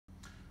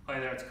Hi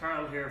there, it's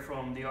Carl here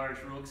from the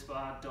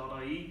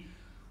RUGSPA.ie.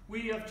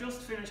 We have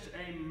just finished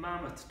a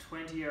mammoth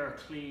 20-hour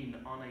clean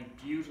on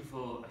a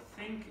beautiful, I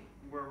think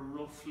we're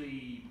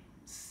roughly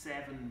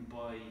 7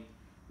 by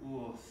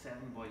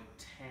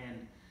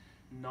 10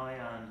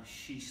 Nain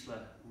Shishla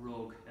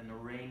rug, an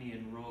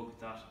Iranian rug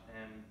that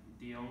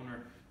the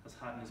owner has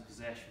had in his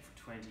possession for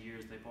 20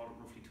 years. They bought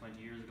it roughly 20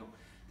 years ago.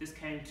 This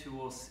came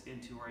to us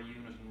into our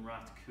unit in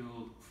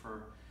Rathcoole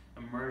for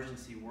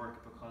emergency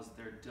work because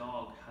their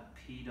dog had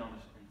peed on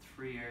it in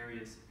 3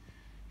 areas: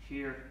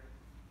 here,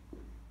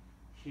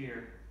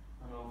 here,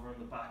 and over in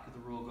the back of the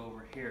rug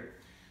over here.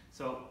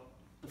 So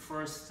the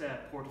first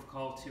port of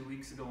call 2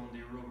 weeks ago when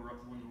the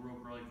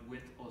rug arrived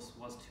with us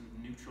was to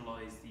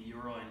neutralise the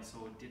urine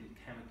so it didn't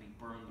chemically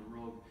burn the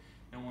rug.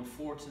 Now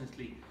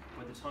unfortunately,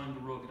 by the time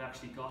the rug had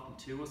actually gotten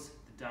to us,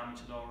 the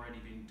damage had already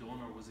been done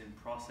or was in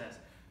process.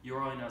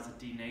 Urine, as it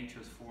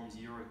denatures, forms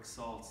uric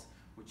salts,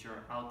 which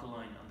are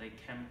alkaline, and they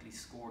chemically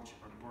scorch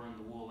or burn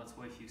the wool. That's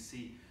why if you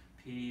see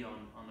pee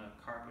on a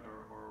carpet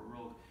or a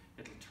rug,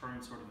 it'll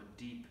turn sort of a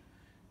deep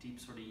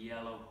sort of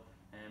yellow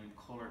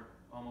colour,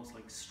 almost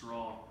like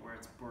straw, where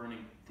it's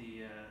burning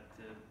the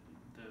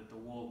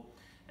wool.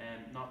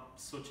 Not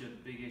such a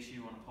big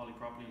issue on a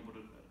polypropylene, but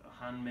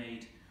a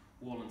handmade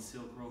wool and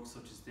silk rug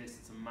such as this,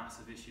 it's a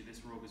massive issue.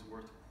 This rug is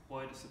worth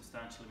quite a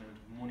substantial amount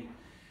of money.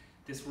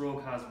 This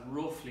rug has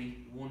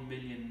roughly 1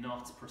 million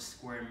knots per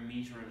square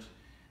metre in it.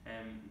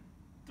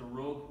 The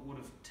rug would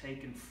have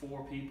taken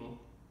 4 people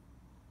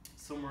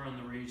somewhere in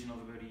the region of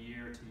about a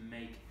year to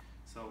make.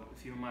 So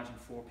if you imagine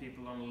 4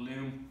 people on a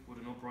loom, with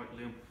an upright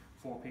loom,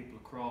 4 people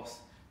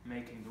across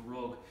making the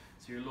rug.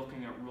 So you're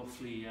looking at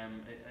roughly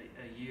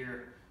a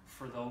year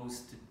for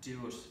those to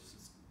do it.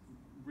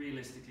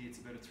 Realistically, it's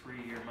about a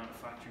 3-year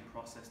manufacturing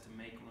process to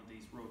make one of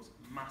these rugs.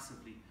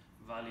 Massively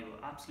valuable,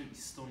 absolutely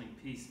stunning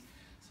piece.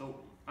 So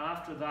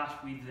after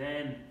that, we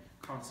then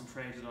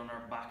concentrated on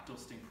our back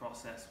dusting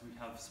process. We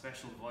have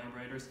special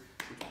vibrators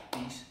which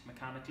beat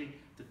mechanically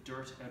the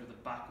dirt out of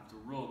the back of the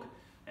rug.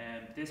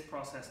 This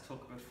process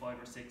took about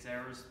 5 or 6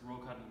 hours. The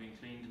rug hadn't been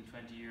cleaned in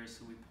 20 years,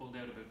 so we pulled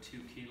out about 2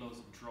 kilos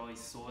of dry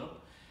soil.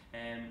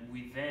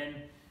 We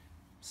then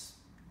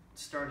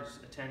started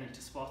attending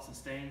to spots and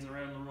stains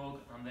around the rug,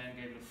 and then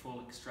gave it a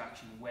full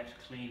extraction wet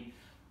clean.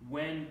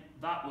 When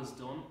that was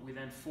done, we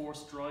then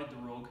force dried the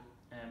rug,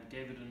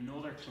 gave it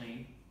another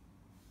clean,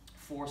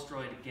 force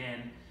dried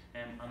again,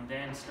 and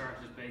then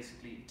started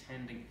basically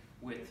tending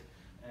with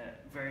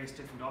various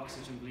different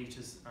oxygen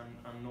bleaches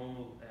and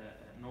normal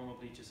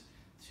bleaches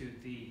to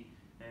the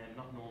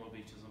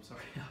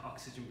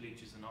oxygen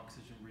bleaches and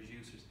oxygen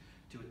reducers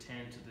to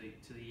attend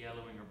to the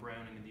yellowing or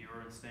browning in the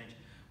urine stage.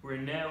 We're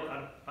now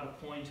at a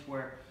point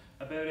where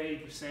about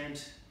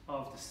 80%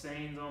 of the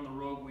stains on the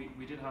rug,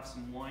 we did have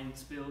some wine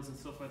spills and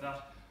stuff like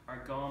that,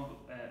 are gone,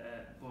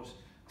 but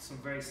some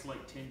very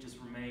slight tinges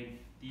remain.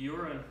 The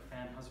urine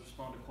has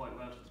responded quite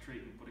well to the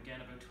treatment, but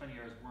again, about 20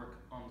 hours work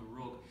on the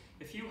rug.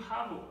 If you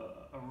have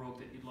a rug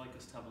that you'd like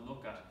us to have a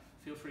look at,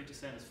 feel free to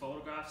send us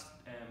photographs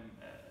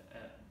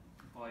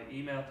by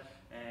email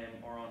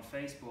or on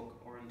Facebook,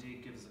 or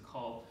indeed give us a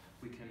call.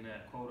 We can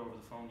quote over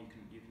the phone. You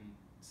can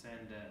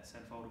send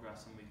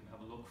photographs and we can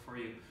have a look for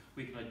you.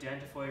 We can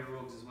identify your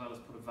rugs as well as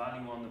put a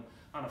value on them,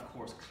 and of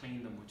course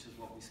clean them, which is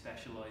what we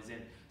specialise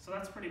in. So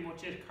that's pretty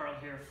much it. Carl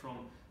here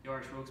from the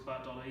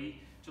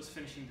RUGSPA.ie, just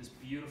finishing this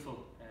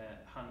beautiful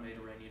handmade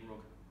Iranian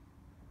rug.